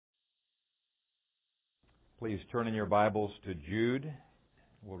Please turn in your Bibles to Jude.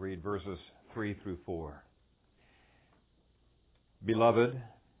 We'll read verses 3 through 4. Beloved,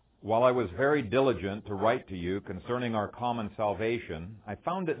 while I was very diligent to write to you concerning our common salvation, I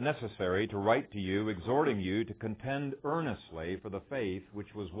found it necessary to write to you, exhorting you to contend earnestly for the faith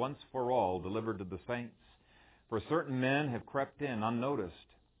which was once for all delivered to the saints. For certain men have crept in unnoticed,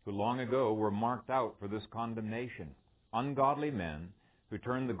 who long ago were marked out for this condemnation, ungodly men who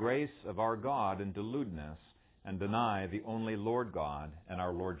turn the grace of our God into lewdness and deny the only Lord God and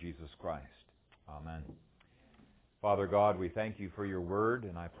our Lord Jesus Christ. Amen. Father God, we thank you for your word,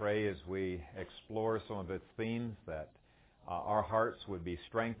 and I pray as we explore some of its themes that our hearts would be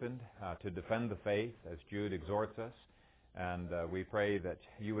strengthened to defend the faith as Jude exhorts us. And we pray that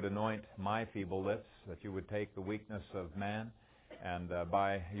you would anoint my feeble lips, that you would take the weakness of man, and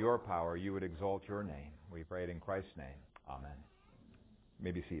by your power you would exalt your name. We pray it in Christ's name. Amen. You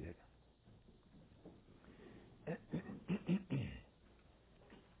may be seated.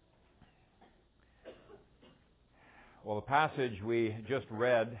 Well, the passage we just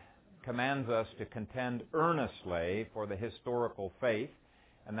read commands us to contend earnestly for the historical faith,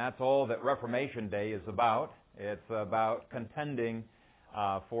 and that's all that Reformation Day is about. It's about contending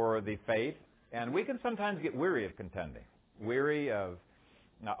for the faith, and we can sometimes get weary of contending, weary of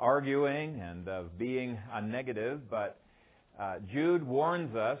arguing and of being negative, but Jude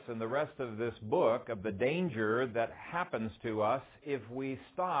warns us in the rest of this book of the danger that happens to us if we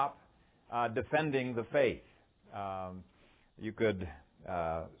stop defending the faith. You could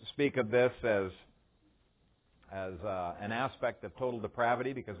speak of this as an aspect of total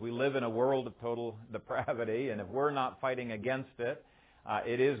depravity, because we live in a world of total depravity, and if we're not fighting against it,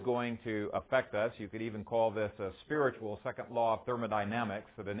 it is going to affect us. You could even call this a spiritual second law of thermodynamics,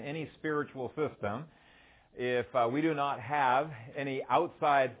 that in any spiritual system, if we do not have any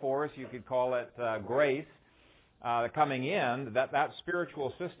outside force, you could call it grace, coming in, that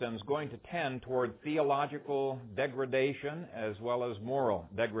spiritual system is going to tend toward theological degradation as well as moral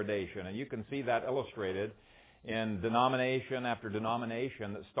degradation. And you can see that illustrated in denomination after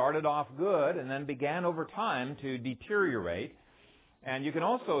denomination that started off good and then began over time to deteriorate. And you can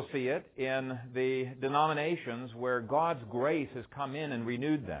also see it in the denominations where God's grace has come in and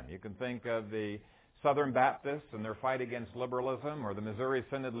renewed them. You can think of the Southern Baptists and their fight against liberalism, or the Missouri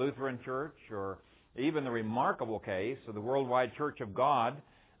Synod Lutheran Church, or even the remarkable case of the Worldwide Church of God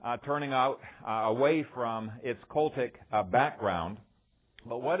turning out away from its cultic background.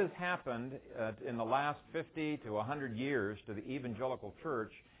 But what has happened in the last 50 to 100 years to the evangelical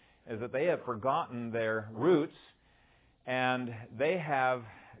church is that they have forgotten their roots, and they have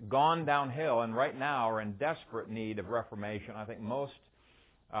gone downhill, and right now are in desperate need of reformation. I think most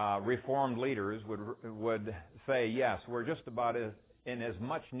Reformed leaders would say, yes, we're just about in as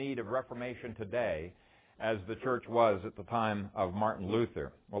much need of reformation today as the church was at the time of Martin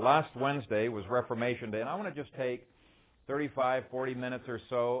Luther. Well, last Wednesday was Reformation Day, and I want to just take 35, 40 minutes or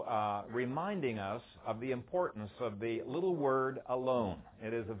so reminding us of the importance of the little word alone.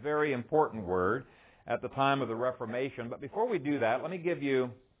 It is a very important word at the time of the Reformation. But before we do that, let me give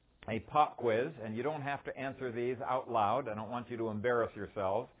you a pop quiz, and you don't have to answer these out loud. I don't want you to embarrass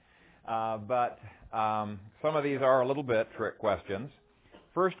yourselves. But some of these are a little bit trick questions.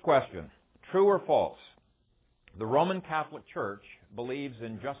 First question, true or false? The Roman Catholic Church believes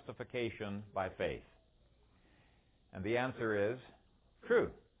in justification by faith. And the answer is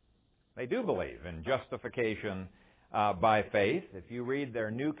true. They do believe in justification by faith. If you read their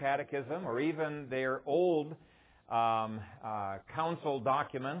new catechism or even their old council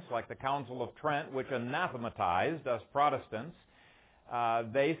documents like the Council of Trent, which anathematized us Protestants,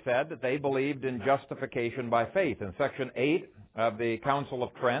 they said that they believed in justification by faith. In section 8 of the Council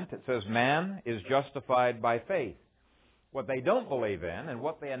of Trent, it says, man is justified by faith. What they don't believe in and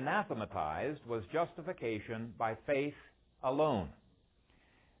what they anathematized was justification by faith alone.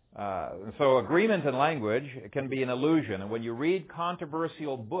 So agreement in language can be an illusion. And when you read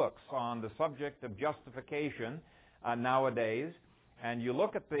controversial books on the subject of justification nowadays, and you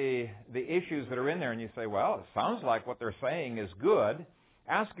look at the issues that are in there and you say, well, it sounds like what they're saying is good,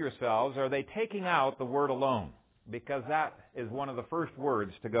 ask yourselves, are they taking out the word alone? Because that is one of the first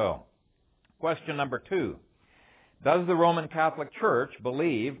words to go. Question number 2. Does the Roman Catholic Church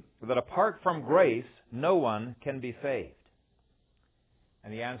believe that apart from grace, no one can be saved?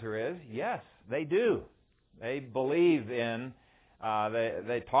 And the answer is yes, they do. They believe in,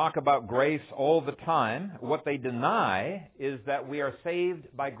 they talk about grace all the time. What they deny is that we are saved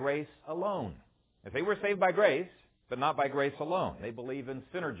by grace alone. If they were saved by grace, but not by grace alone. They believe in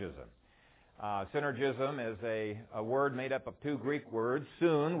synergism. Synergism is a word made up of two Greek words,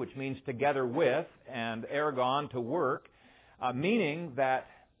 soon, which means together with, and ergon, to work, meaning that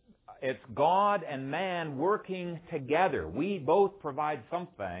it's God and man working together. We both provide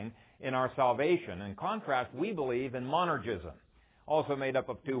something in our salvation. In contrast, we believe in monergism, also made up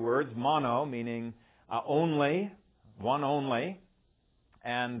of two words, mono, meaning only, one only,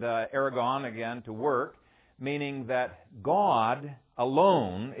 and ergon, again, to work, meaning that God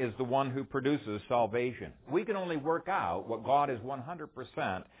alone is the one who produces salvation. We can only work out what God has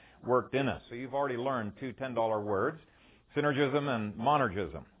 100% worked in us. So you've already learned two $10 words, synergism and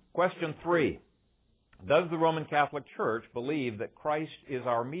monergism. Question 3. Does the Roman Catholic Church believe that Christ is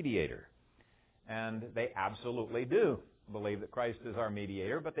our mediator? And they absolutely do believe that Christ is our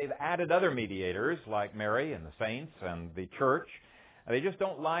mediator, but they've added other mediators like Mary and the saints and the church. They just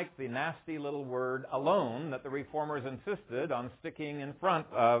don't like the nasty little word alone that the Reformers insisted on sticking in front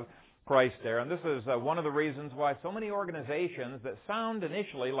of Christ there. And this is one of the reasons why so many organizations that sound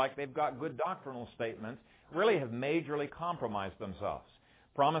initially like they've got good doctrinal statements really have majorly compromised themselves.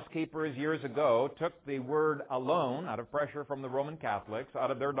 Promise Keepers years ago took the word alone out of pressure from the Roman Catholics, out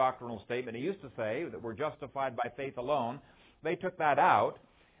of their doctrinal statement. It used to say that we're justified by faith alone. They took that out.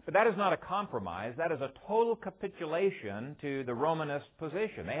 But that is not a compromise. That is a total capitulation to the Romanist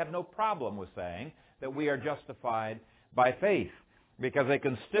position. They have no problem with saying that we are justified by faith because they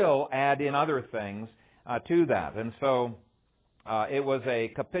can still add in other things to that. And so it was a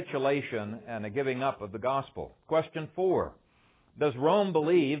capitulation and a giving up of the gospel. Question 4. Does Rome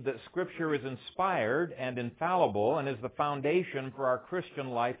believe that Scripture is inspired and infallible and is the foundation for our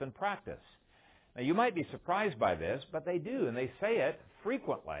Christian life and practice? Now, you might be surprised by this, but they do, and they say it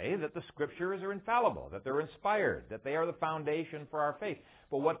frequently, that the Scriptures are infallible, that they're inspired, that they are the foundation for our faith.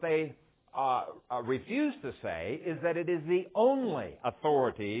 But what they refuse to say is that it is the only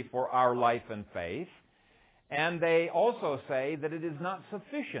authority for our life and faith, and they also say that it is not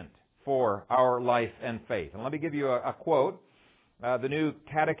sufficient for our life and faith. And let me give you a quote. The New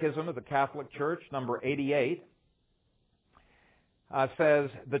Catechism of the Catholic Church, number 88, says,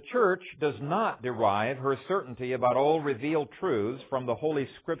 the Church does not derive her certainty about all revealed truths from the Holy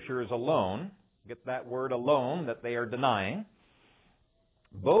Scriptures alone. Get that word alone that they are denying.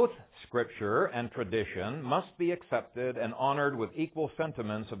 Both Scripture and tradition must be accepted and honored with equal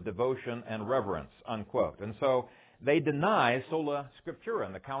sentiments of devotion and reverence, unquote. And so they deny sola scriptura,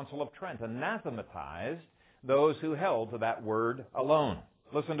 and the Council of Trent anathematized those who held to that word alone.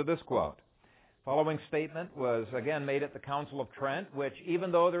 Listen to this quote. Following statement was again made at the Council of Trent, which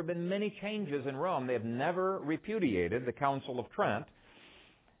even though there have been many changes in Rome, they have never repudiated the Council of Trent.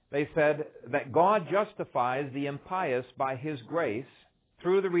 They said that God justifies the impious by His grace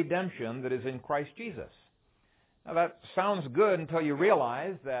through the redemption that is in Christ Jesus. Now that sounds good until you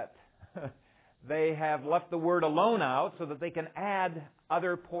realize that they have left the word alone out so that they can add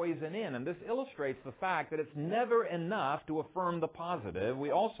other poison in. And this illustrates the fact that it's never enough to affirm the positive.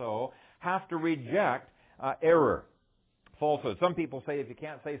 We also have to reject error, falsehood. Some people say if you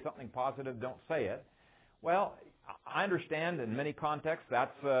can't say something positive, don't say it. Well, I understand in many contexts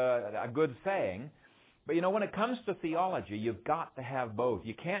that's a good saying. But you know, when it comes to theology, you've got to have both.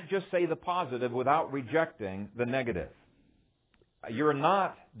 You can't just say the positive without rejecting the negative. You're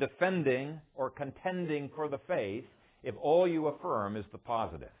not defending or contending for the faith if all you affirm is the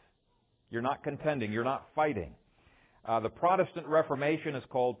positive. You're not contending. You're not fighting. The Protestant Reformation is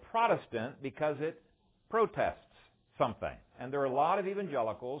called Protestant because it protests something. And there are a lot of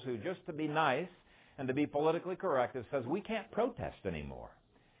evangelicals who, just to be nice and to be politically correct, it says we can't protest anymore.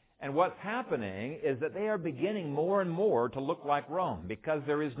 And what's happening is that they are beginning more and more to look like Rome because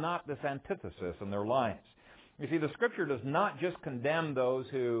there is not this antithesis in their lives. You see, the Scripture does not just condemn those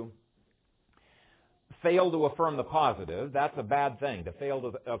who fail to affirm the positive. That's a bad thing, to fail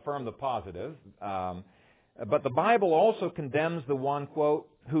to affirm the positive. But the Bible also condemns the one, quote,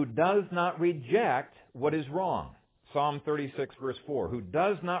 who does not reject what is wrong. Psalm 36, verse 4, who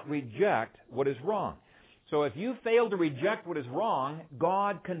does not reject what is wrong. So if you fail to reject what is wrong,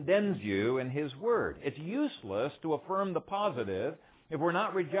 God condemns you in His Word. It's useless to affirm the positive if we're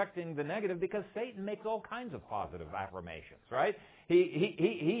not rejecting the negative, because Satan makes all kinds of positive affirmations, right?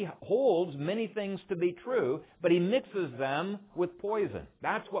 He holds many things to be true, but he mixes them with poison.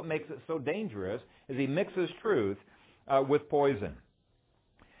 That's what makes it so dangerous, is he mixes truth with poison.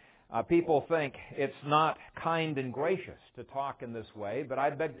 People think it's not kind and gracious to talk in this way, but I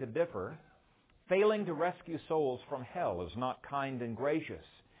beg to differ. Failing to rescue souls from hell is not kind and gracious.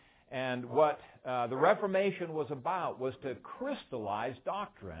 And what the Reformation was about was to crystallize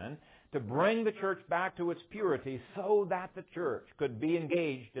doctrine, to bring the church back to its purity so that the church could be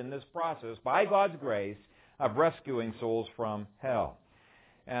engaged in this process, by God's grace, of rescuing souls from hell.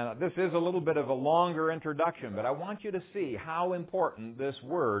 And this is a little bit of a longer introduction, but I want you to see how important this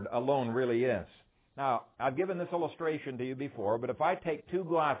word alone really is. Now, I've given this illustration to you before, but if I take 2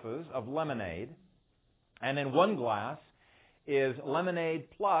 glasses of lemonade, and in one glass is lemonade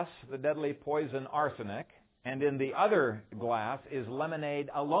plus the deadly poison arsenic, and in the other glass is lemonade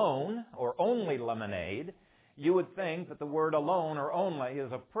alone, or only lemonade, you would think that the word alone or only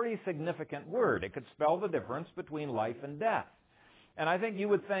is a pretty significant word. It could spell the difference between life and death. And I think you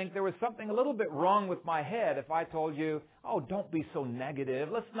would think there was something a little bit wrong with my head if I told you, oh, don't be so negative.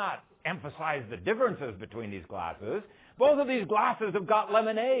 Let's not emphasize the differences between these glasses. Both of these glasses have got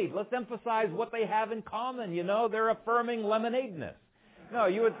lemonade. Let's emphasize what they have in common. You know, they're affirming lemonadeness. No,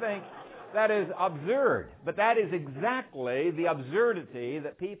 you would think that is absurd. But that is exactly the absurdity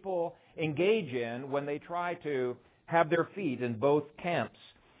that people engage in when they try to have their feet in both camps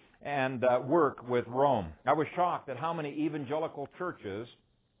and work with Rome. I was shocked at how many evangelical churches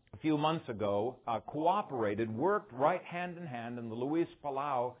a few months ago cooperated, worked right hand in hand in the Luis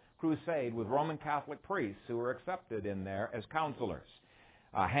Palau crusade with Roman Catholic priests who were accepted in there as counselors.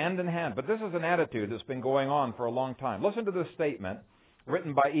 Hand in hand. But this is an attitude that's been going on for a long time. Listen to this statement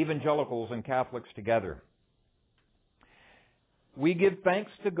written by evangelicals and Catholics together. We give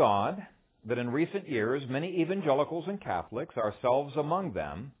thanks to God that in recent years many evangelicals and Catholics, ourselves among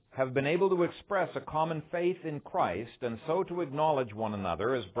them, have been able to express a common faith in Christ and so to acknowledge one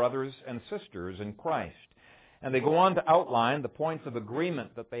another as brothers and sisters in Christ. And they go on to outline the points of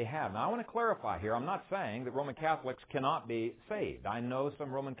agreement that they have. Now, I want to clarify here. I'm not saying that Roman Catholics cannot be saved. I know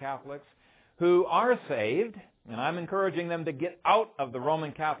some Roman Catholics who are saved, and I'm encouraging them to get out of the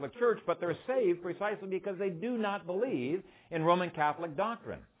Roman Catholic Church, but they're saved precisely because they do not believe in Roman Catholic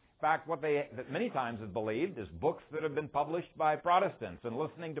doctrine. In fact, what they many times have believed is books that have been published by Protestants and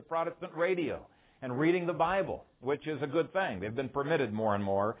listening to Protestant radio and reading the Bible, which is a good thing. They've been permitted more and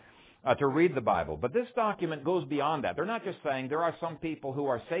more to read the Bible. But this document goes beyond that. They're not just saying there are some people who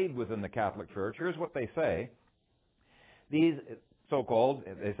are saved within the Catholic Church. Here's what they say. These so-called,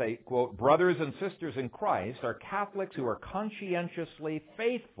 they say, quote, brothers and sisters in Christ are Catholics who are conscientiously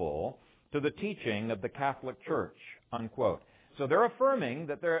faithful to the teaching of the Catholic Church, unquote. So they're affirming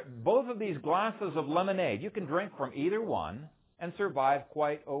that both of these glasses of lemonade, you can drink from either one and survive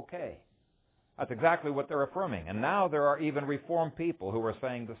quite okay. That's exactly what they're affirming. And now there are even Reformed people who are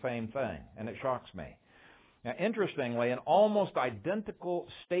saying the same thing, and it shocks me. Now, interestingly, an almost identical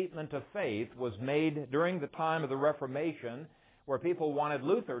statement of faith was made during the time of the Reformation, where people wanted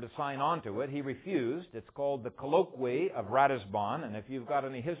Luther to sign on to it. He refused. It's called the Colloquy of Ratisbon, and if you've got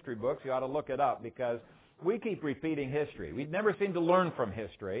any history books, you ought to look it up, because we keep repeating history. We never seem to learn from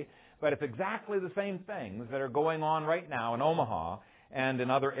history, but it's exactly the same things that are going on right now in Omaha and in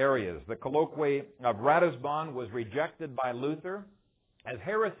other areas. The Colloquy of Ratisbon was rejected by Luther as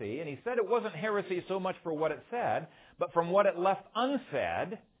heresy, and he said it wasn't heresy so much for what it said, but from what it left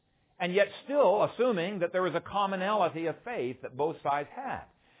unsaid, and yet still assuming that there was a commonality of faith that both sides had.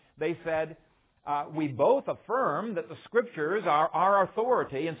 They said, we both affirm that the Scriptures are our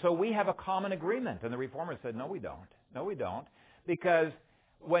authority, and so we have a common agreement. And the Reformers said, no, we don't. No, we don't. Because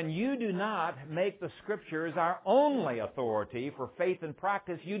when you do not make the Scriptures our only authority for faith and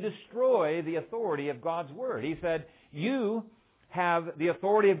practice, you destroy the authority of God's Word. He said, you have the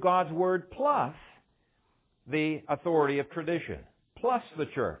authority of God's Word plus the authority of tradition, plus the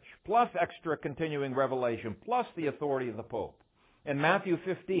church, plus extra continuing revelation, plus the authority of the Pope. In Matthew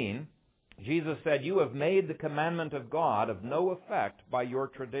 15, Jesus said, you have made the commandment of God of no effect by your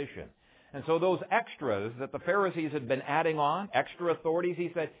tradition. And so those extras that the Pharisees had been adding on, extra authorities,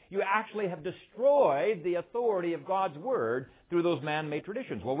 he said, you actually have destroyed the authority of God's Word through those man-made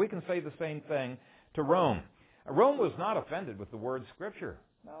traditions. Well, we can say the same thing to Rome. Rome was not offended with the word Scripture.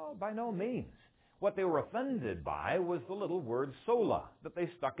 No, by no means. What they were offended by was the little word sola that they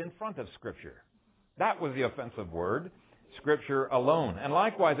stuck in front of Scripture. That was the offensive word, Scripture alone. And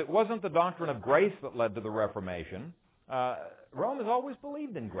likewise, it wasn't the doctrine of grace that led to the Reformation. Rome has always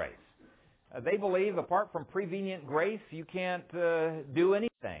believed in grace. They believe apart from prevenient grace, you can't do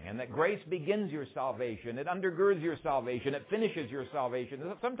anything, and that grace begins your salvation. It undergirds your salvation. It finishes your salvation.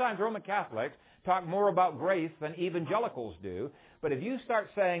 Sometimes Roman Catholics talk more about grace than evangelicals do. But if you start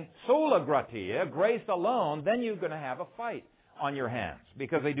saying sola gratia, grace alone, then you're going to have a fight on your hands,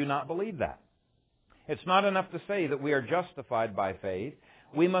 because they do not believe that. It's not enough to say that we are justified by faith.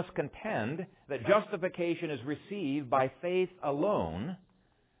 We must contend that justification is received by faith alone,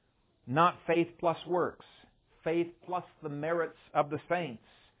 not faith plus works, faith plus the merits of the saints,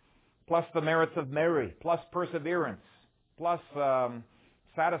 plus the merits of Mary, plus perseverance, plus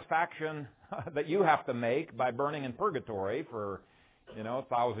satisfaction that you have to make by burning in purgatory for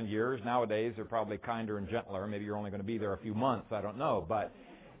 1,000 years. Nowadays, they're probably kinder and gentler. Maybe you're only going to be there a few months. I don't know. But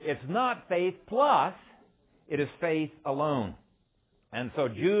it's not faith plus. It is faith alone. And so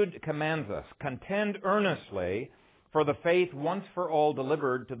Jude commands us, contend earnestly for the faith once for all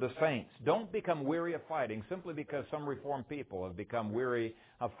delivered to the saints. Don't become weary of fighting simply because some Reformed people have become weary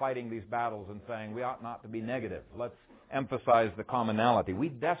of fighting these battles and saying we ought not to be negative. Let's emphasize the commonality. We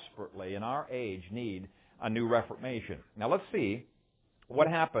desperately, in our age, need a new Reformation. Now let's see what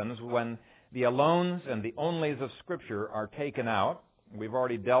happens when the alones and the onlys of Scripture are taken out. We've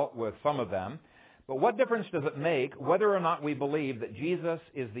already dealt with some of them. But what difference does it make whether or not we believe that Jesus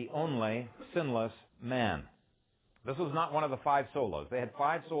is the only sinless man? This was not one of the 5 solas. They had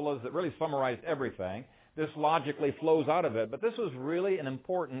 5 solas that really summarized everything. This logically flows out of it. But this was really an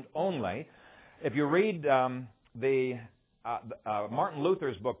important only. If you read Martin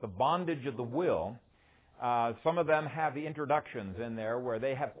Luther's book, The Bondage of the Will, some of them have the introductions in there where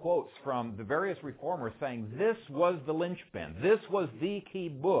they have quotes from the various reformers saying this was the linchpin. This was the key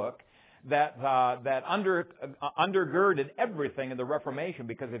book that undergirded everything in the Reformation,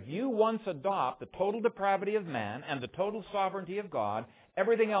 because if you once adopt the total depravity of man and the total sovereignty of God,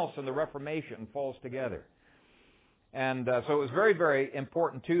 everything else in the Reformation falls together. And so it was very, very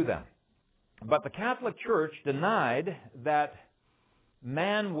important to them. But the Catholic Church denied that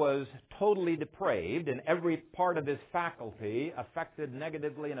man was totally depraved and every part of his faculty affected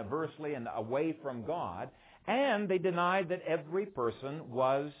negatively and adversely and away from God, and they denied that every person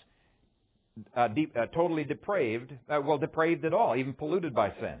was totally depraved, depraved at all, even polluted by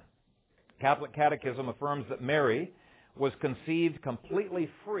sin. Catholic Catechism affirms that Mary was conceived completely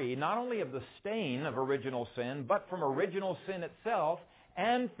free, not only of the stain of original sin, but from original sin itself,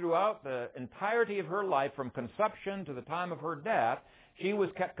 and throughout the entirety of her life, from conception to the time of her death, she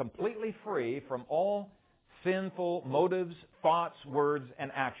was kept completely free from all sinful motives, thoughts, words,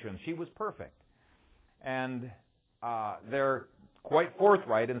 and actions. She was perfect. And they're quite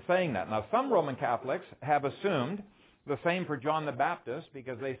forthright in saying that. Now, some Roman Catholics have assumed the same for John the Baptist,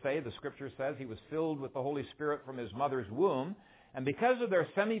 because they say the Scripture says he was filled with the Holy Spirit from his mother's womb. And because of their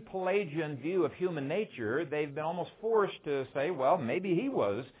semi-Pelagian view of human nature, they've been almost forced to say, well, maybe he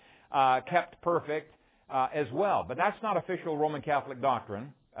was kept perfect as well. But that's not official Roman Catholic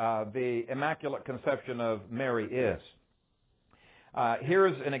doctrine. The Immaculate Conception of Mary is.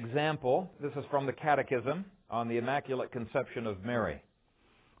 Here's an example. This is from the Catechism on the Immaculate Conception of Mary.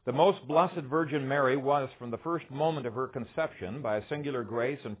 The most blessed Virgin Mary was, from the first moment of her conception, by a singular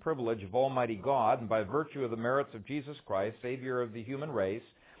grace and privilege of Almighty God, and by virtue of the merits of Jesus Christ, Savior of the human race,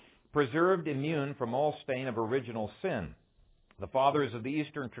 preserved immune from all stain of original sin. The fathers of the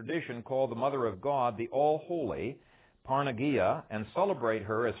Eastern tradition call the Mother of God the All-Holy, Parnagia, and celebrate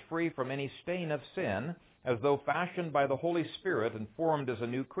her as free from any stain of sin, as though fashioned by the Holy Spirit and formed as a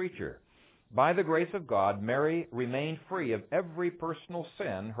new creature. By the grace of God, Mary remained free of every personal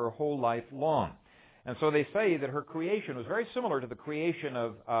sin her whole life long. And so they say that her creation was very similar to the creation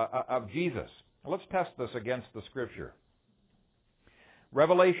of Jesus. Let's test this against the Scripture.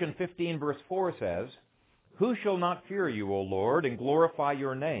 Revelation 15 verse 4 says, "Who shall not fear you, O Lord, and glorify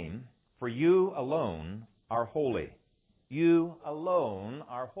your name? For you alone are holy." You alone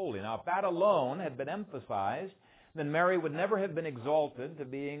are holy. Now, if that alone had been emphasized, then Mary would never have been exalted to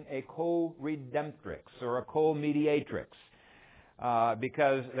being a co-redemptrix or a co-mediatrix,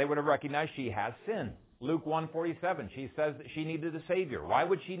 because they would have recognized she has sinned. Luke 1:47, she says that she needed a Savior. Why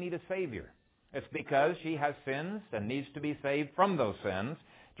would she need a Savior? It's because she has sins and needs to be saved from those sins,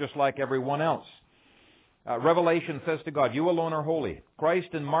 just like everyone else. Revelation says to God, "You alone are holy."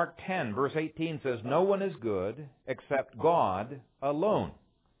 Christ in Mark 10, verse 18 says, "No one is good except God alone."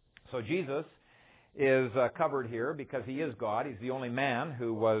 So Jesus is covered here because he is God. He's the only man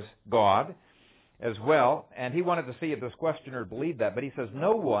who was God as well. And he wanted to see if this questioner believed that. But he says,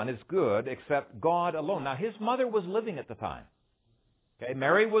 no one is good except God alone. Now, his mother was living at the time. Okay,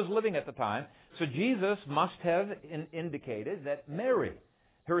 Mary was living at the time. So Jesus must have indicated that Mary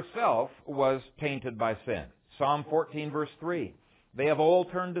herself was tainted by sin. Psalm 14, verse 3. "They have all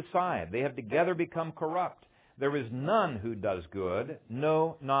turned aside. They have together become corrupt. There is none who does good,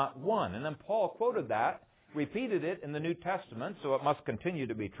 no, not one." And then Paul quoted that, repeated it in the New Testament, so it must continue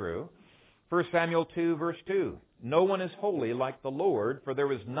to be true. 1 Samuel 2, verse 2. "No one is holy like the Lord, for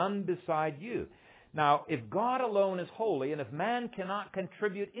there is none beside you." Now, if God alone is holy, and if man cannot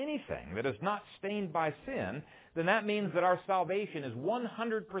contribute anything that is not stained by sin, then that means that our salvation is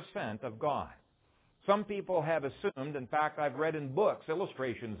 100% of God. Some people have assumed, in fact, I've read in books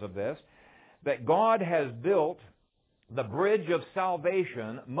illustrations of this, that God has built the bridge of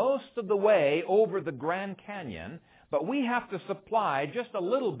salvation most of the way over the Grand Canyon, but we have to supply just a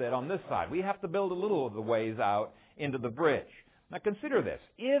little bit on this side. We have to build a little of the ways out into the bridge. Now consider this.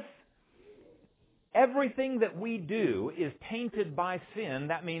 If everything that we do is tainted by sin,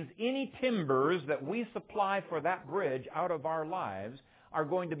 that means any timbers that we supply for that bridge out of our lives are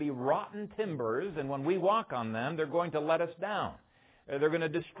going to be rotten timbers, and when we walk on them, they're going to let us down. They're going to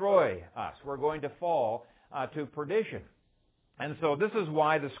destroy us. We're going to fall to perdition. And so this is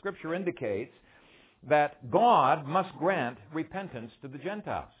why the Scripture indicates that God must grant repentance to the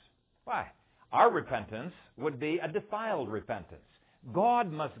Gentiles. Why? Our repentance would be a defiled repentance.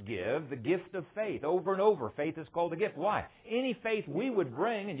 God must give the gift of faith. Over and over, faith is called a gift. Why? Any faith we would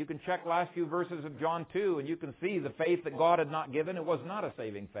bring, and you can check last few verses of John 2, and you can see the faith that God had not given. It was not a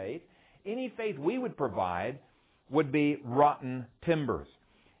saving faith. Any faith we would provide would be rotten timbers.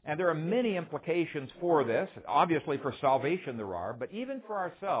 And there are many implications for this. Obviously for salvation there are, but even for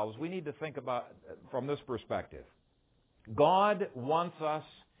ourselves, we need to think about from this perspective. God wants us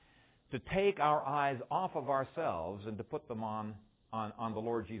to take our eyes off of ourselves and to put them on the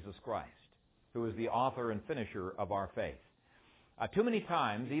Lord Jesus Christ, who is the author and finisher of our faith. Too many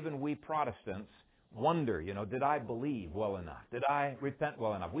times, even we Protestants wonder, did I believe well enough? Did I repent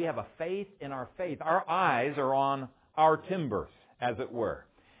well enough? We have a faith in our faith. Our eyes are on our timbers, as it were.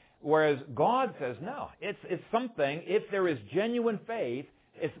 Whereas God says, no, it's something, if there is genuine faith,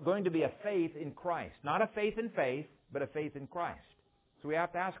 it's going to be a faith in Christ. Not a faith in faith, but a faith in Christ. So we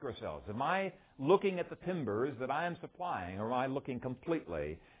have to ask ourselves, am I looking at the timbers that I am supplying, or am I looking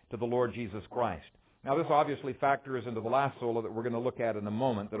completely to the Lord Jesus Christ? Now this obviously factors into the last sola that we're going to look at in a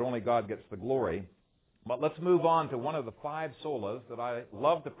moment, that only God gets the glory. But let's move on to one of the 5 solas that I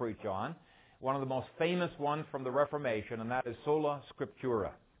love to preach on, one of the most famous ones from the Reformation, and that is sola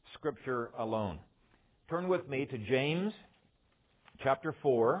scriptura, Scripture alone. Turn with me to James chapter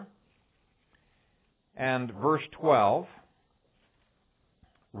 4 and verse 12.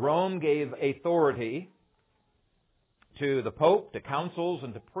 Rome gave authority to the Pope, to councils,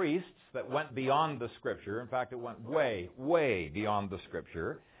 and to priests that went beyond the Scripture. In fact, it went way, way beyond the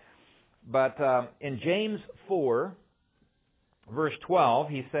Scripture. But in James 4, verse 12,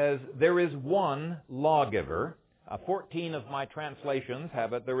 he says, there is one lawgiver. 14 of my translations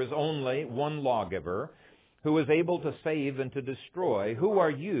have it, there is only one lawgiver who is able to save and to destroy. Who are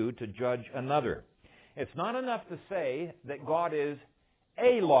you to judge another? It's not enough to say that God is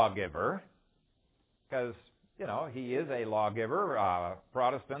a lawgiver, because, he is a lawgiver.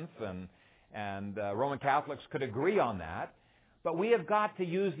 Protestants and Roman Catholics could agree on that. But we have got to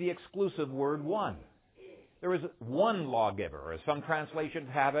use the exclusive word one. There is one lawgiver, or as some translations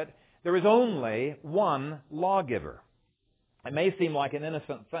have it, there is only one lawgiver. It may seem like an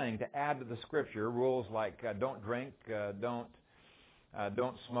innocent thing to add to the Scripture rules like don't drink, don't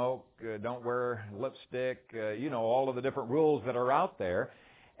smoke, don't wear lipstick, all of the different rules that are out there.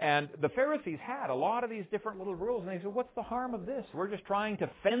 And the Pharisees had a lot of these different little rules, and they said, what's the harm of this? We're just trying to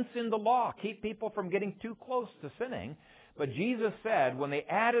fence in the law, keep people from getting too close to sinning. But Jesus said when they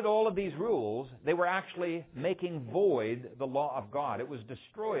added all of these rules, they were actually making void the law of God. It was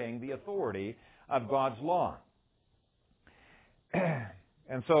destroying the authority of God's law.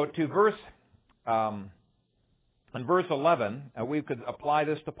 And so to in verse 11, we could apply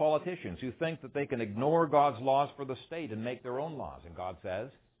this to politicians who think that they can ignore God's laws for the state and make their own laws. And God says,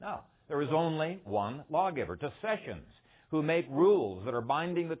 no, there is only one lawgiver. To sessions who make rules that are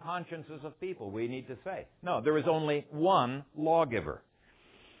binding the consciences of people, we need to say, no, there is only one lawgiver.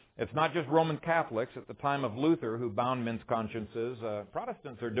 It's not just Roman Catholics at the time of Luther who bound men's consciences.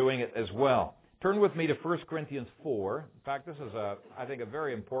 Protestants are doing it as well. Turn with me to 1 Corinthians 4. In fact, this is, I think, a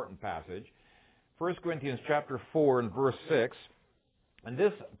very important passage. 1 Corinthians chapter 4 and verse 6. And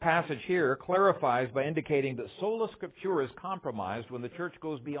this passage here clarifies by indicating that sola scriptura is compromised when the church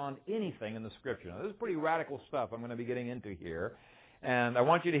goes beyond anything in the Scripture. Now, this is pretty radical stuff I'm going to be getting into here, and I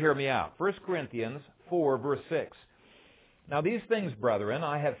want you to hear me out. 1 Corinthians 4, verse 6. Now these things, brethren,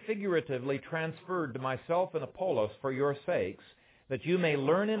 I have figuratively transferred to myself and Apollos for your sakes, that you may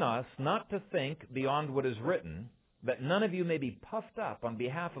learn in us not to think beyond what is written, that none of you may be puffed up on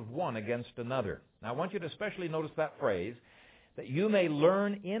behalf of one against another. Now I want you to especially notice that phrase, that you may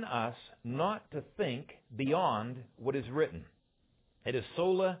learn in us not to think beyond what is written. It is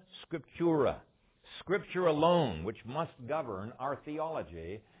sola scriptura, Scripture alone, which must govern our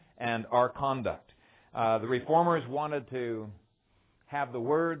theology and our conduct. The Reformers wanted to have the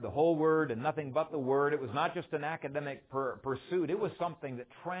Word, the whole Word, and nothing but the Word. It was not just an academic pursuit. It was something that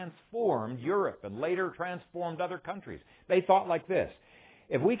transformed Europe and later transformed other countries. They thought like this: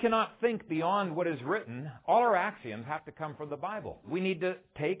 if we cannot think beyond what is written, all our axioms have to come from the Bible. We need to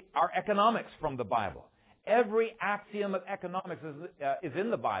take our economics from the Bible. Every axiom of economics is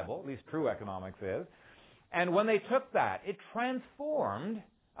in the Bible, at least true economics is. And when they took that, it transformed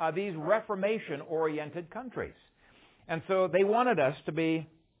these Reformation-oriented countries. And so they wanted us to be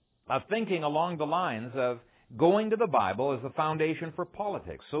thinking along the lines of going to the Bible as the foundation for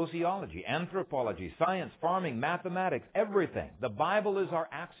politics, sociology, anthropology, science, farming, mathematics, everything. The Bible is our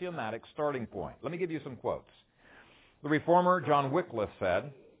axiomatic starting point. Let me give you some quotes. The reformer John Wycliffe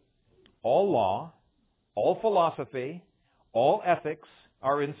said, "All law, all philosophy, all ethics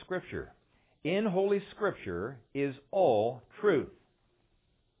are in Scripture. In Holy Scripture is all truth."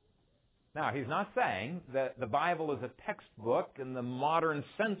 Now, he's not saying that the Bible is a textbook in the modern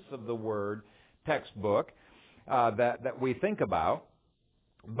sense of the word textbook that we think about,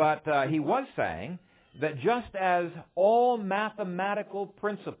 but he was saying that just as all mathematical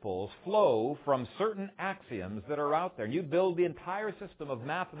principles flow from certain axioms that are out there, and you build the entire system of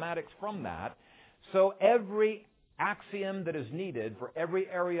mathematics from that, so every axiom that is needed for every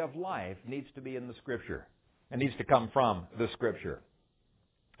area of life needs to be in the Scripture and needs to come from the Scripture.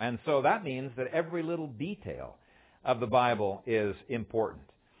 And so that means that every little detail of the Bible is important.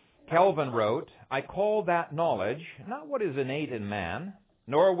 Calvin wrote, "I call that knowledge not what is innate in man,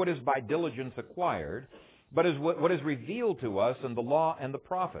 nor what is by diligence acquired, but is what is revealed to us in the law and the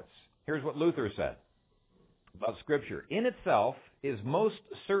prophets." Here's what Luther said about Scripture: "In itself is most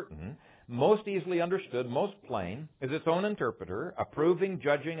certain, most easily understood, most plain, is its own interpreter, approving,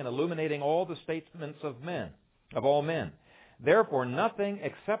 judging, and illuminating all the statements of men, of all men. Therefore, nothing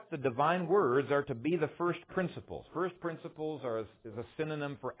except the divine words are to be the first principles." First principles is a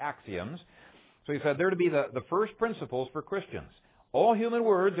synonym for axioms. So he said they're to be the first principles for Christians. "All human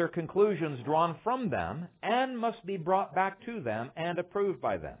words are conclusions drawn from them and must be brought back to them and approved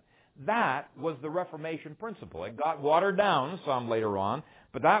by them." That was the Reformation principle. It got watered down some later on,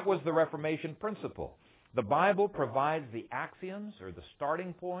 but that was the Reformation principle. The Bible provides the axioms or the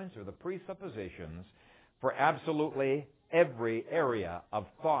starting points or the presuppositions for absolutely every area of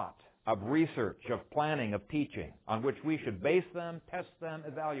thought, of research, of planning, of teaching, on which we should base them, test them,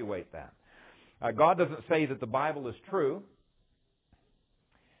 evaluate them. God doesn't say that the Bible is true.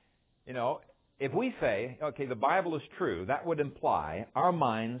 You know, if we say, okay, the Bible is true, that would imply our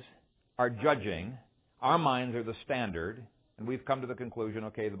minds are judging, our minds are the standard, and we've come to the conclusion,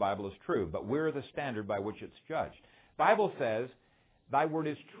 okay, the Bible is true, but we're the standard by which it's judged. The Bible says, "Thy word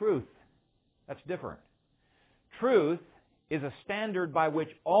is truth." That's different. Truth is a standard by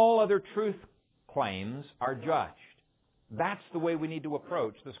which all other truth claims are judged. That's the way we need to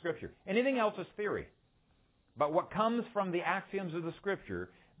approach the Scripture. Anything else is theory. But what comes from the axioms of the Scripture,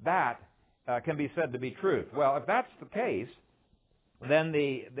 that can be said to be truth. Well, if that's the case, then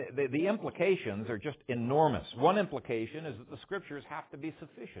the implications are just enormous. One implication is that the Scriptures have to be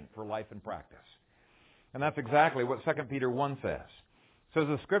sufficient for life and practice. And that's exactly what 2 Peter 1 says. It says,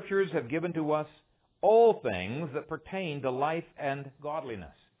 "The Scriptures have given to us all things that pertain to life and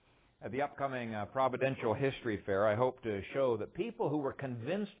godliness." At the upcoming Providential History Fair, I hope to show that people who were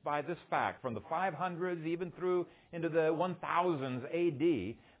convinced by this fact from the 500s even through into the 1000s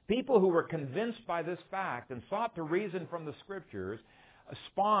AD, people who were convinced by this fact and sought to reason from the Scriptures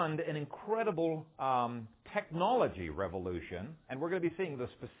spawned an incredible technology revolution, and we're going to be seeing the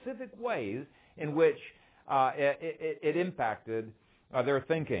specific ways in which it impacted their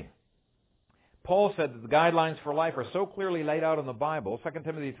thinking. Paul said that the guidelines for life are so clearly laid out in the Bible. 2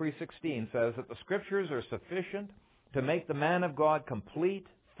 Timothy 3:16 says that the Scriptures are sufficient to make the man of God complete,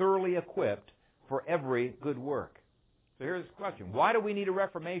 thoroughly equipped for every good work. So here's the question. Why do we need a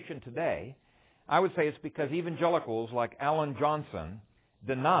Reformation today? I would say it's because evangelicals like Alan Johnson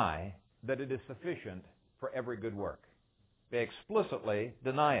deny that it is sufficient for every good work. They explicitly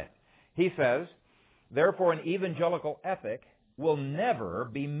deny it. He says, "Therefore, an evangelical ethic will never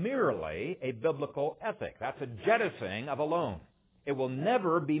be merely a biblical ethic." That's a jettisoning of alone. It will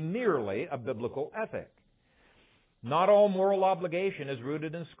never be merely a biblical ethic. Not all moral obligation is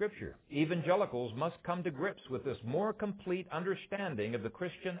rooted in Scripture. Evangelicals must come to grips with this more complete understanding of the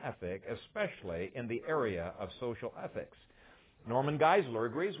Christian ethic, especially in the area of social ethics. Norman Geisler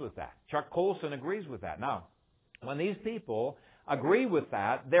agrees with that. Chuck Colson agrees with that. Now, when these people agree with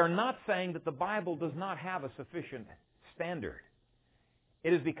that, they're not saying that the Bible does not have a sufficient standard.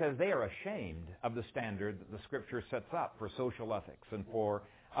 It is because they are ashamed of the standard that the Scripture sets up for social ethics and for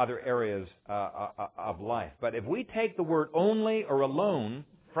other areas of life. But if we take the word only or alone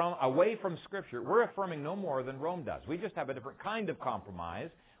away from Scripture, we're affirming no more than Rome does. We just have a different kind of compromise.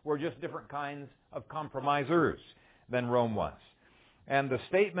 We're just different kinds of compromisers than Rome was. And the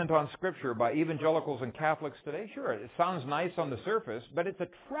statement on Scripture by evangelicals and Catholics today, sure, it sounds nice on the surface, but it's a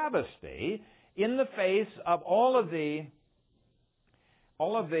travesty in the face of all of the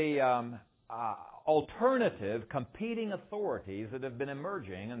alternative competing authorities that have been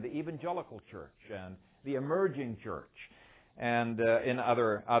emerging in the evangelical church and the emerging church and in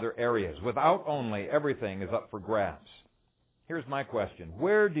other areas. Without only, everything is up for grabs. Here's my question.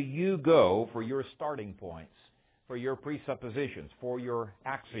 Where do you go for your starting points, for your presuppositions, for your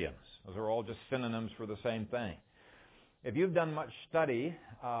axioms? Those are all just synonyms for the same thing. If you've done much study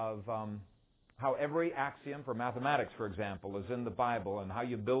of how every axiom for mathematics, for example, is in the Bible and how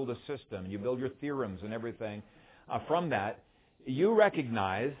you build a system, you build your theorems and everything from that, you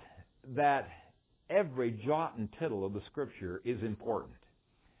recognize that every jot and tittle of the Scripture is important.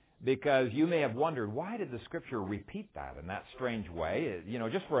 Because you may have wondered, why did the Scripture repeat that in that strange way?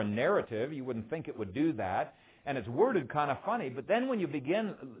 Just for a narrative, you wouldn't think it would do that. And it's worded kind of funny. But then when you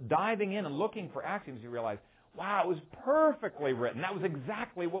begin diving in and looking for axioms, you realize, wow, it was perfectly written. That was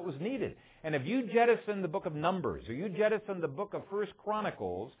exactly what was needed. And if you jettison the book of Numbers or you jettison the book of First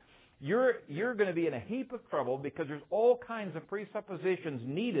Chronicles, you're going to be in a heap of trouble because there's all kinds of presuppositions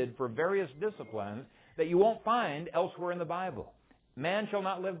needed for various disciplines that you won't find elsewhere in the Bible. Man shall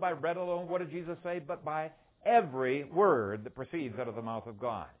not live by bread alone, what did Jesus say? But by every word that proceeds out of the mouth of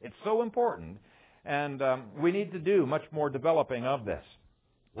God. It's so important, and we need to do much more developing of this.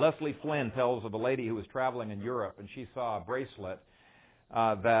 Leslie Flynn tells of a lady who was traveling in Europe, and she saw a bracelet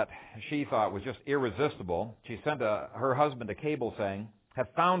that she thought was just irresistible. She sent her husband a cable saying, "Have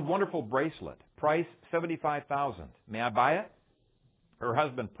found wonderful bracelet, price $75,000. May I buy it?" Her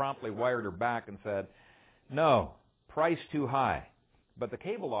husband promptly wired her back and said, "No, price too high." But the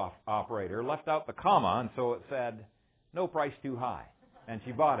cable operator left out the comma, and so it said, "No price too high." And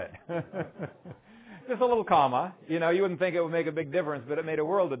she bought it. Just a little comma. You wouldn't think it would make a big difference, but it made a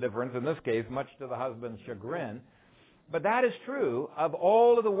world of difference, in this case, much to the husband's chagrin. But that is true of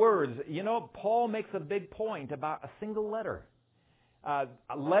all of the words. Paul makes a big point about a single letter.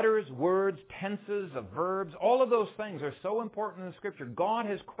 Letters, words, tenses of verbs, all of those things are so important in the Scripture. God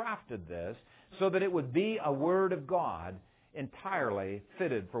has crafted this so that it would be a Word of God entirely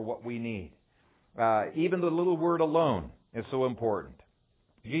fitted for what we need. Even the little word alone is so important.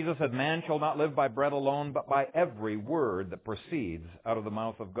 Jesus said, "Man shall not live by bread alone, but by every word that proceeds out of the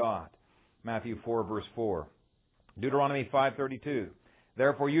mouth of God." Matthew 4, verse 4. Deuteronomy 5:32.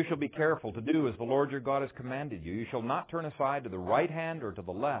 "Therefore you shall be careful to do as the Lord your God has commanded you. You shall not turn aside to the right hand or to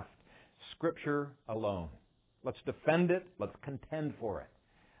the left." Scripture alone. Let's defend it. Let's contend for it.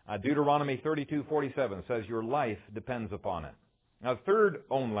 Deuteronomy 32:47 says your life depends upon it. Now, third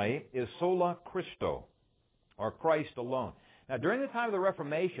only is sola Christo, or Christ alone. Now, during the time of the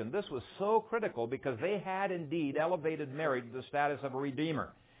Reformation, this was so critical because they had indeed elevated marriage to the status of a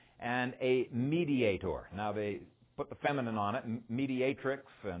redeemer and a mediator. Now, they put the feminine on it, mediatrix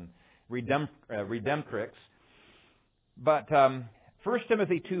and redemptrix. But 1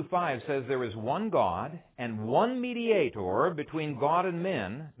 Timothy 2:5 says there is one God and one mediator between God and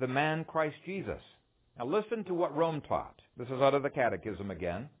men, the man Christ Jesus. Now listen to what Rome taught. This is out of the Catechism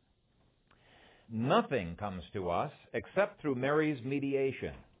again. "Nothing comes to us except through Mary's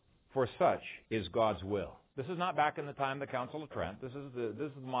mediation, for such is God's will." This is not back in the time of the Council of Trent. This is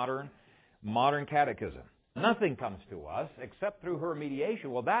the modern catechism. Nothing comes to us except through her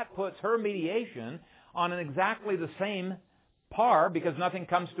mediation. Well, that puts her mediation on exactly the same par because nothing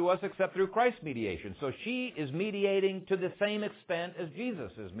comes to us except through Christ's mediation. So she is mediating to the same extent as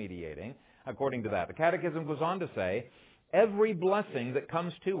Jesus is mediating, according to that. The Catechism goes on to say, every blessing that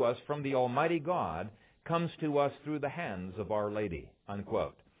comes to us from the Almighty God comes to us through the hands of Our Lady,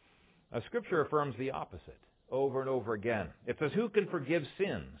 unquote. Scripture affirms the opposite over and over again. It says, who can forgive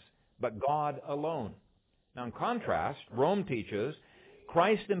sins but God alone? Now, in contrast, Rome teaches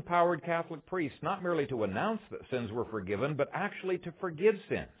Christ empowered Catholic priests not merely to announce that sins were forgiven, but actually to forgive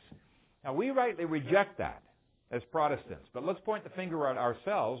sins. Now, we rightly reject that as Protestants, but let's point the finger at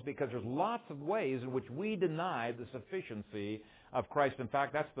ourselves because there's lots of ways in which we deny the sufficiency of Christ. In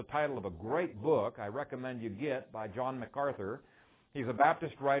fact, that's the title of a great book I recommend you get by John MacArthur. He's a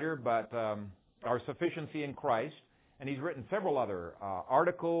Baptist writer, but Our Sufficiency in Christ, and he's written several other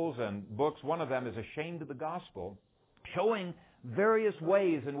articles and books. One of them is Ashamed of the Gospel, showing various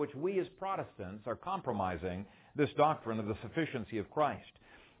ways in which we as Protestants are compromising this doctrine of the sufficiency of Christ.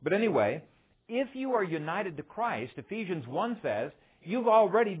 But anyway, if you are united to Christ, Ephesians 1 says, You've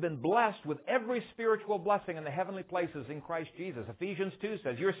already been blessed with every spiritual blessing in the heavenly places in Christ Jesus. Ephesians 2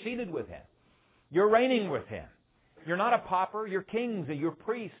 says you're seated with Him. You're reigning with Him. You're not a pauper. You're kings and you're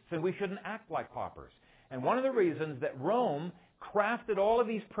priests, and we shouldn't act like paupers. And one of the reasons that Rome crafted all of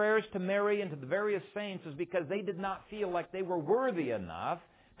these prayers to Mary and to the various saints is because they did not feel like they were worthy enough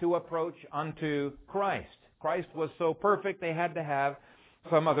to approach unto Christ. Christ was so perfect they had to have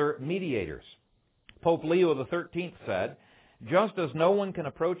some other mediators. Pope Leo XIII said, "Just as no one can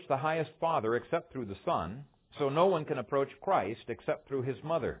approach the highest Father except through the Son, so no one can approach Christ except through His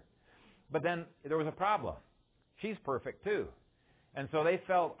mother." But then there was a problem. She's perfect too. And so they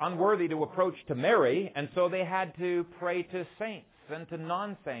felt unworthy to approach to Mary, and so they had to pray to saints and to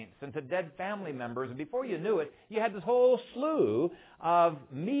non-saints and to dead family members. And before you knew it, you had this whole slew of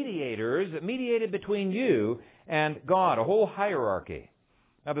mediators that mediated between you and God, a whole hierarchy.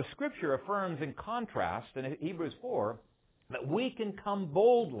 Now the Scripture affirms in contrast in Hebrews 4 that we can come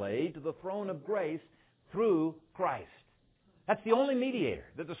boldly to the throne of grace through Christ. That's the only mediator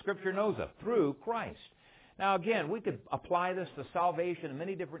that the Scripture knows of, through Christ. Now again, we could apply this to salvation in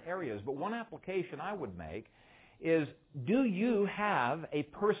many different areas, but one application I would make is, do you have a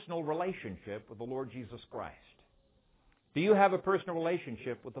personal relationship with the Lord Jesus Christ? Do you have a personal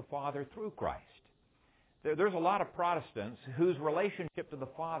relationship with the Father through Christ? There's a lot of Protestants whose relationship to the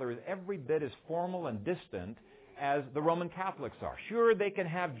Father is every bit as formal and distant as the Roman Catholics are. Sure, they can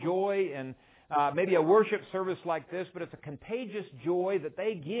have joy in maybe a worship service like this, but it's a contagious joy that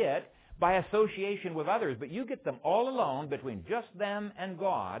they get by association with others. But you get them all alone between just them and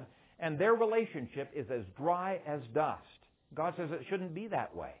God, and their relationship is as dry as dust. God says it shouldn't be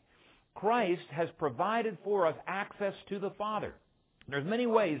that way. Christ has provided for us access to the Father. There's many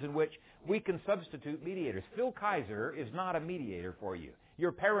ways in which we can substitute mediators. Phil Kaiser is not a mediator for you.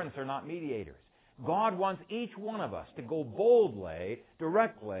 Your parents are not mediators. God wants each one of us to go boldly,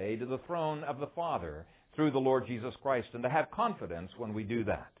 directly to the throne of the Father through the Lord Jesus Christ, and to have confidence when we do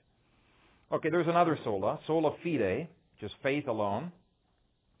that. Okay, there's another sola fide, which is faith alone.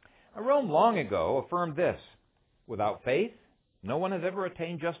 Rome long ago affirmed this: without faith, no one has ever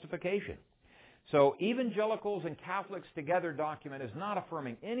attained justification. So Evangelicals and Catholics Together document is not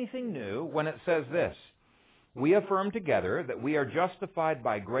affirming anything new when it says this: we affirm together that we are justified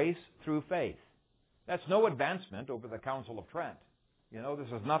by grace through faith. That's no advancement over the Council of Trent. You know, this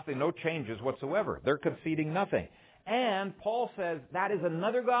is nothing, no changes whatsoever. They're conceding nothing. And Paul says that is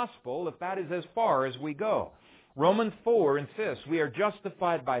another gospel if that is as far as we go. Romans 4 insists we are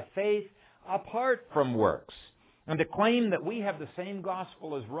justified by faith apart from works. And to claim that we have the same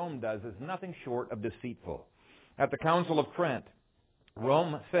gospel as Rome does is nothing short of deceitful. At the Council of Trent,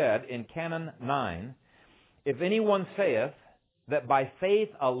 Rome said in Canon 9, if anyone saith that by faith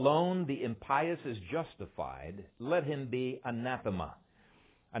alone the impious is justified, let him be anathema.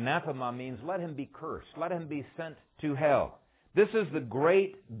 Anathema means let him be cursed, let him be sent to hell. This is the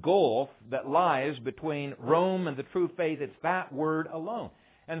great gulf that lies between Rome and the true faith. It's that word alone.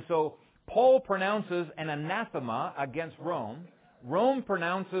 And so Paul pronounces an anathema against Rome. Rome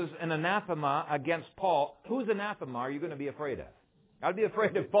pronounces an anathema against Paul. Whose anathema are you going to be afraid of? I'd be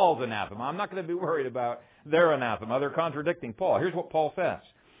afraid of Paul's anathema. I'm not going to be worried about their anathema. They're contradicting Paul. Here's what Paul says.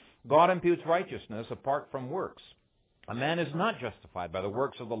 God imputes righteousness apart from works. A man is not justified by the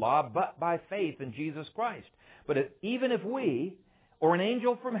works of the law, but by faith in Jesus Christ. But even if we, or an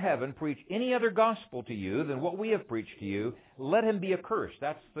angel from heaven, preach any other gospel to you than what we have preached to you, let him be accursed.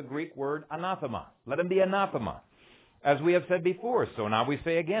 That's the Greek word anathema. Let him be anathema. As we have said before, so now we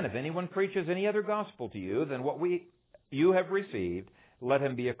say again, if anyone preaches any other gospel to you than what you have received, let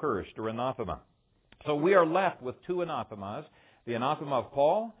him be accursed, or anathema. So we are left with two anathemas, the anathema of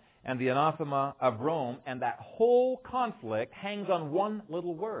Paul and the anathema of Rome, and that whole conflict hangs on one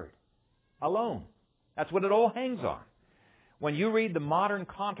little word, alone. That's what it all hangs on. When you read the modern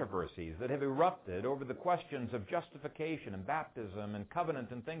controversies that have erupted over the questions of justification and baptism and covenant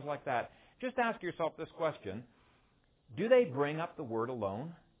and things like that, just ask yourself this question: do they bring up the word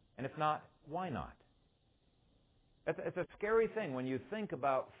alone? And if not, why not? It's a scary thing when you think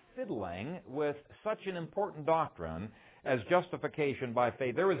about fiddling with such an important doctrine as justification by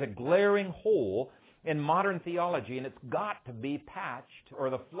faith. There is a glaring hole in modern theology, and it's got to be patched, or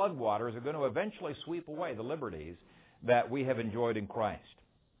the floodwaters are going to eventually sweep away the liberties that we have enjoyed in Christ.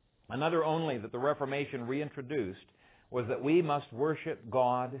 Another only that the Reformation reintroduced was that we must worship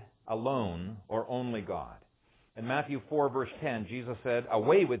God alone, or only God. In Matthew 4, verse 10, Jesus said,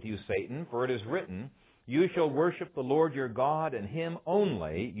 away with you, Satan, for it is written, you shall worship the Lord your God, and him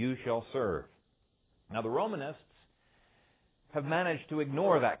only you shall serve. Now the Romanists have managed to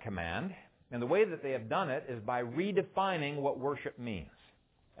ignore that command, And the way that they have done it is by redefining what worship means.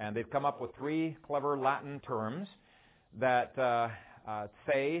 And they've come up with 3 clever Latin terms that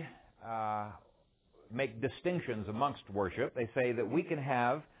make distinctions amongst worship. They say that we can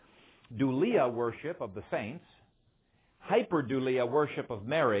have dulia worship of the saints, hyperdulia worship of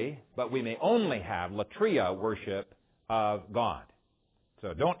Mary, but we may only have latria worship of God.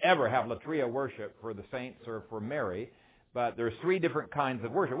 So don't ever have latria worship for the saints or for Mary, but there's 3 different kinds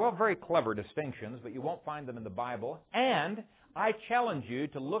of worship. Well, very clever distinctions, but you won't find them in the Bible. And I challenge you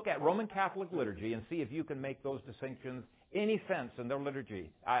to look at Roman Catholic liturgy and see if you can make those distinctions any sense in their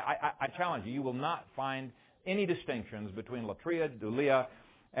liturgy. I challenge you. You will not find any distinctions between latria, dulia,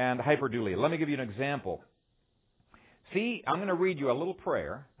 and hyperdulia. Let me give you an example. See, I'm going to read you a little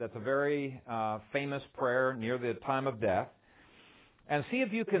prayer that's a very famous prayer near the time of death. And see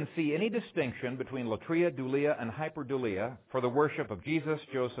if you can see any distinction between latria, dulia, and hyperdulia for the worship of Jesus,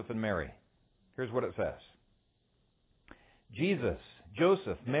 Joseph, and Mary. Here's what it says. Jesus,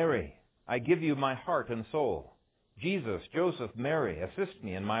 Joseph, Mary, I give you my heart and soul. Jesus, Joseph, Mary, assist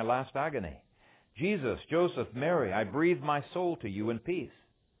me in my last agony. Jesus, Joseph, Mary, I breathe my soul to you in peace.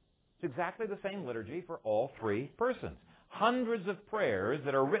 It's exactly the same liturgy for all 3 persons. Hundreds of prayers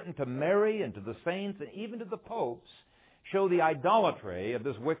that are written to Mary and to the saints and even to the popes show the idolatry of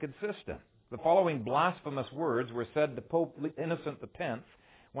this wicked system. The following blasphemous words were said to Pope Innocent X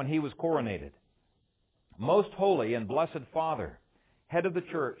when he was coronated. Most holy and blessed Father, head of the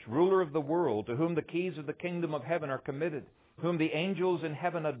church, ruler of the world, to whom the keys of the kingdom of heaven are committed, whom the angels in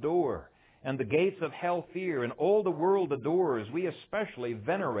heaven adore, and the gates of hell fear, and all the world adores, we especially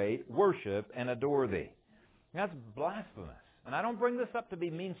venerate, worship, and adore thee. That's blasphemous. And I don't bring this up to be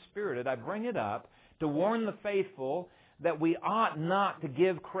mean-spirited. I bring it up to warn the faithful that we ought not to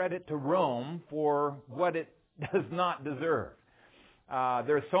give credit to Rome for what it does not deserve.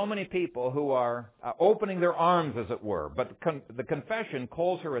 There are so many people who are opening their arms, as it were, but the confession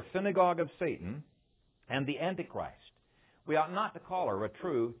calls her a synagogue of Satan and the Antichrist. We ought not to call her a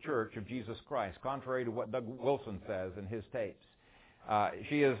true church of Jesus Christ, contrary to what Doug Wilson says in his tapes.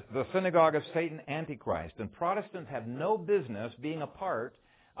 She is the synagogue of Satan, Antichrist, and Protestants have no business being a part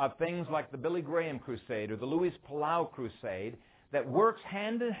of things like the Billy Graham Crusade or the Louis Palau Crusade that works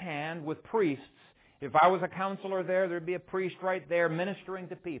hand in hand with priests. If I was a counselor there'd be a priest right there ministering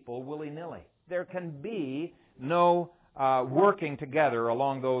to people willy-nilly. There can be no working together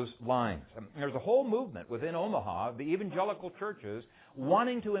along those lines. There's a whole movement within Omaha, the evangelical churches,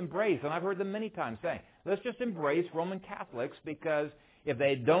 wanting to embrace, and I've heard them many times saying, let's just embrace Roman Catholics because if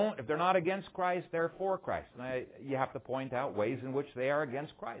they're not against Christ, they're for Christ. And you have to point out ways in which they are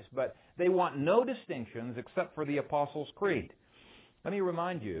against Christ. But they want no distinctions except for the Apostles' Creed. Let me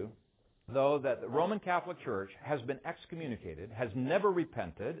remind you, though, that the Roman Catholic Church has been excommunicated, has never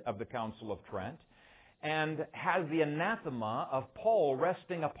repented of the Council of Trent, and has the anathema of Paul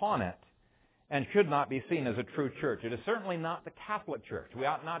resting upon it, and should not be seen as a true church. It is certainly not the Catholic Church. We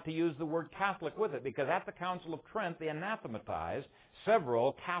ought not to use the word Catholic with it, because at the Council of Trent they anathematized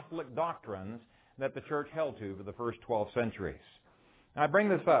several Catholic doctrines that the church held to for the first 12 centuries. And I bring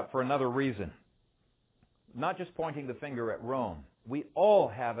this up for another reason. Not just pointing the finger at Rome. We all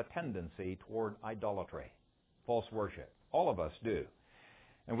have a tendency toward idolatry, false worship. All of us do.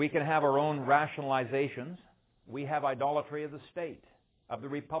 And we can have our own rationalizations. We have idolatry of the state, of the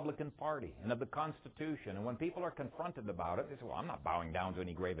Republican Party, and of the Constitution. And when people are confronted about it, they say, well, I'm not bowing down to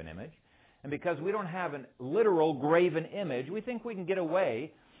any graven image. And because we don't have a literal graven image, we think we can get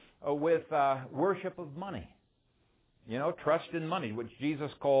away with worship of money. Trust in money, which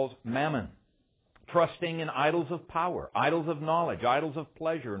Jesus calls mammon. Trusting in idols of power, idols of knowledge, idols of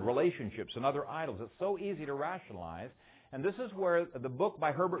pleasure, and relationships, and other idols. It's so easy to rationalize. And this is where the book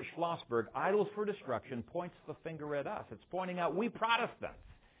by Herbert Schlossberg, Idols for Destruction, points the finger at us. It's pointing out we Protestants,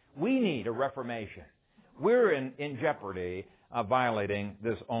 we need a reformation. We're in jeopardy of violating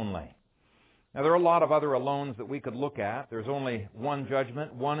this only. Now, there are a lot of other alones that we could look at. There's only one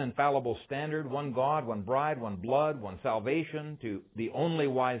judgment, one infallible standard, one God, one bride, one blood, one salvation to the only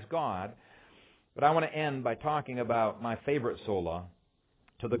wise God. But I want to end by talking about my favorite sola,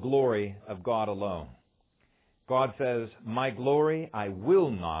 to the glory of God alone. God says, my glory I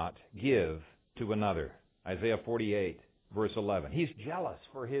will not give to another. Isaiah 48, verse 11. He's jealous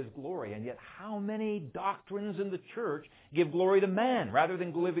for his glory, and yet how many doctrines in the church give glory to man rather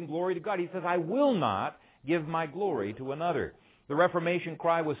than giving glory to God? He says, I will not give my glory to another. The Reformation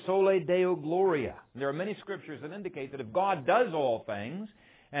cry was Sole Deo Gloria. There are many scriptures that indicate that if God does all things,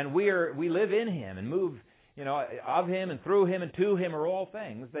 and we live in Him and move, of Him and through Him and to Him are all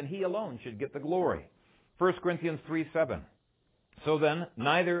things, then He alone should get the glory. 1 Corinthians 3:7. So then,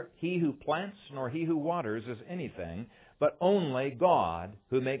 neither he who plants nor he who waters is anything, but only God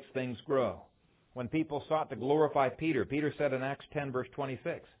who makes things grow. When people sought to glorify Peter, Peter said in Acts 10, verse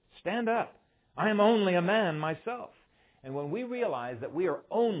 26, "Stand up, I am only a man myself." And when we realize that we are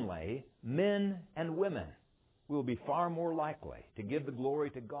only men and women, we will be far more likely to give the glory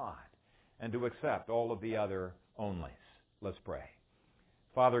to God and to accept all of the other onlys. Let's pray.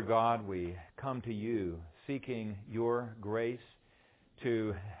 Father God, we come to you seeking your grace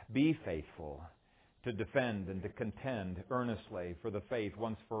to be faithful, to defend and to contend earnestly for the faith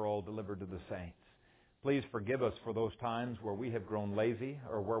once for all delivered to the saints. Please forgive us for those times where we have grown lazy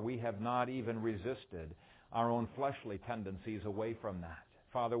or where we have not even resisted our own fleshly tendencies away from that.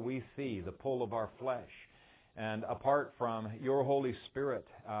 Father, we see the pull of our flesh, and apart from your Holy Spirit,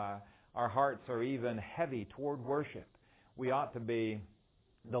 our hearts are even heavy toward worship. We ought to be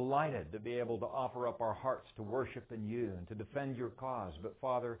delighted to be able to offer up our hearts to worship in you and to defend your cause. But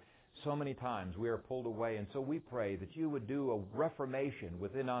Father, so many times we are pulled away, and so we pray that you would do a reformation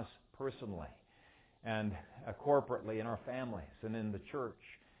within us personally and corporately in our families and in the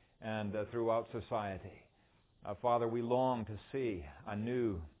church and throughout society. Father, we long to see a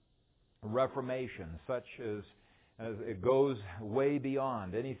new reformation such as it goes way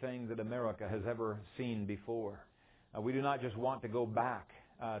beyond anything that America has ever seen before. We do not just want to go back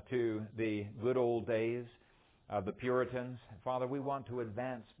to the good old days, the Puritans. Father, we want to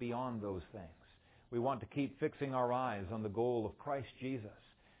advance beyond those things. We want to keep fixing our eyes on the goal of Christ Jesus.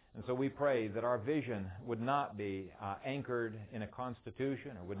 And so we pray that our vision would not be anchored in a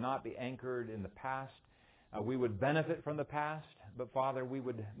constitution or would not be anchored in the past. We would benefit from the past, but Father, we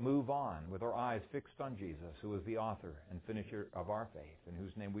would move on with our eyes fixed on Jesus, who is the author and finisher of our faith, in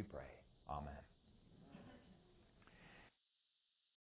whose name we pray. Amen.